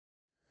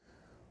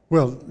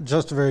Well,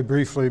 just very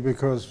briefly,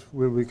 because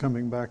we'll be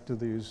coming back to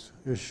these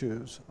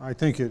issues, I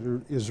think it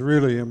is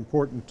really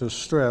important to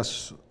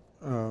stress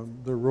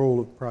the role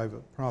of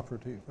private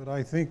property. But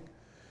I think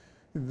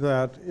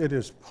that it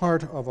is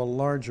part of a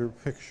larger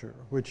picture,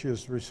 which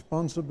is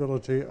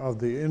responsibility of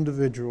the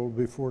individual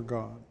before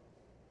God.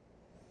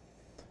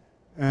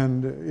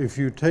 And if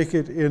you take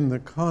it in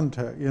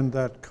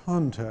that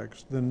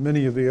context, then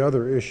many of the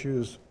other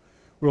issues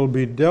will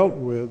be dealt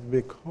with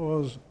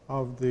because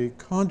of the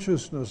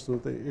consciousness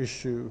of the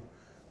issue.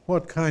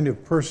 What kind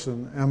of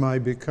person am I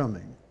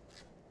becoming?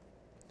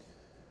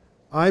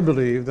 I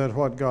believe that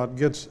what God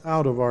gets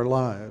out of our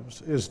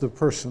lives is the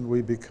person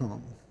we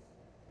become.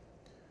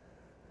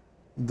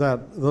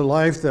 That the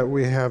life that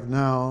we have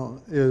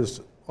now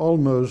is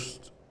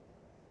almost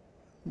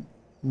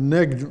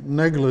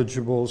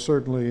negligible,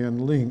 certainly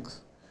in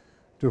length,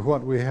 to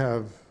what we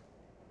have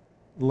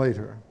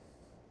later.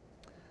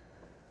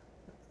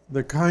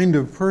 The kind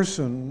of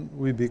person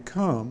we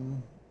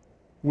become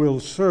will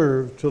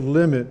serve to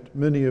limit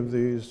many of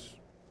these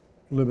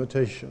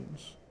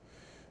limitations.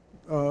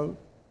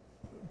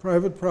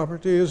 Private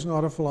property is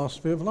not a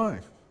philosophy of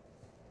life.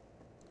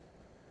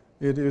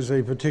 It is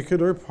a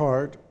particular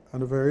part,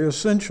 and a very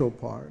essential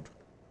part,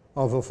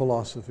 of a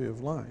philosophy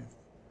of life.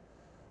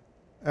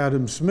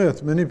 Adam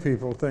Smith, many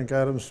people think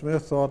Adam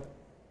Smith thought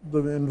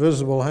the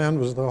invisible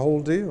hand was the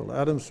whole deal.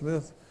 Adam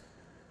Smith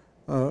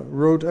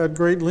wrote at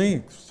great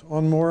lengths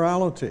on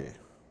morality,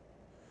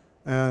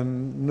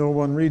 and no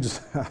one reads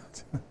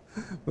that.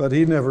 But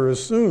he never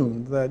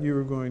assumed that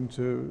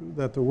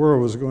that the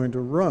world was going to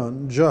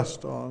run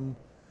just on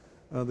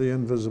the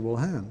invisible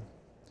hand.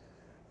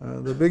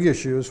 The big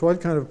issue is,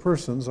 what kind of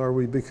persons are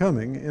we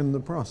becoming in the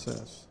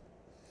process?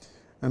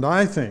 And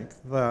I think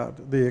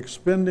that the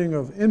expending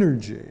of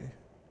energy,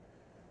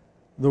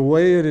 the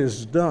way it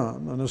is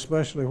done, and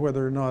especially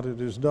whether or not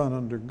it is done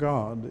under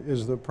God,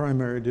 is the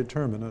primary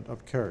determinant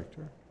of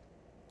character.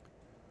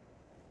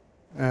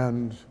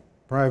 And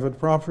private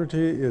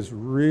property is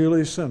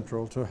really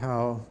central to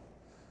how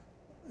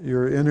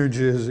your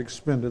energy is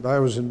expended. I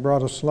was in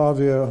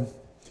Bratislava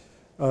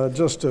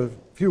just a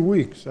few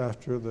weeks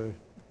after the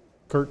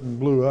curtain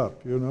blew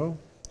up, and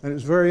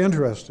it's very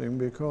interesting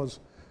because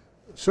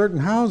certain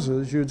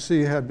houses you'd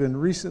see had been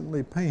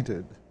recently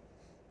painted.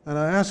 And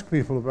I asked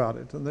people about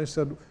it, and they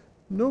said,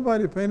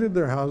 nobody painted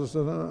their houses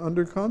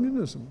under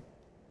communism.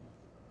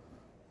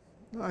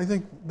 I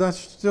think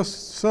that's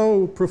just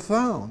so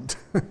profound.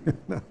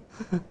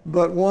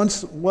 But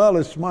once, well,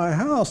 it's my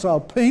house, I'll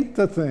paint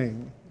the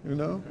thing,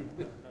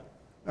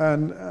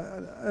 And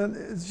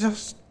it's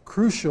just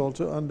crucial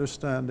to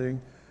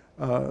understanding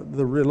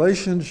the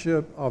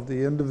relationship of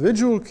the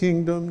individual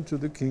kingdom to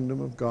the kingdom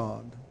of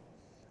God.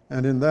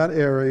 And in that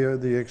area,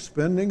 the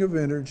expending of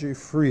energy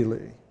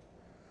freely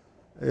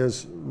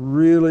is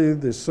really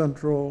the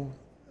central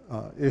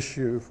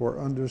issue for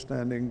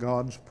understanding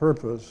God's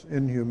purpose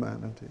in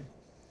humanity.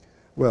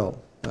 Well,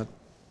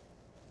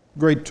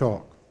 great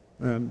talk,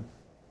 and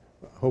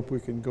I hope we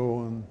can go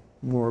on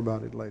more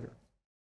about it later.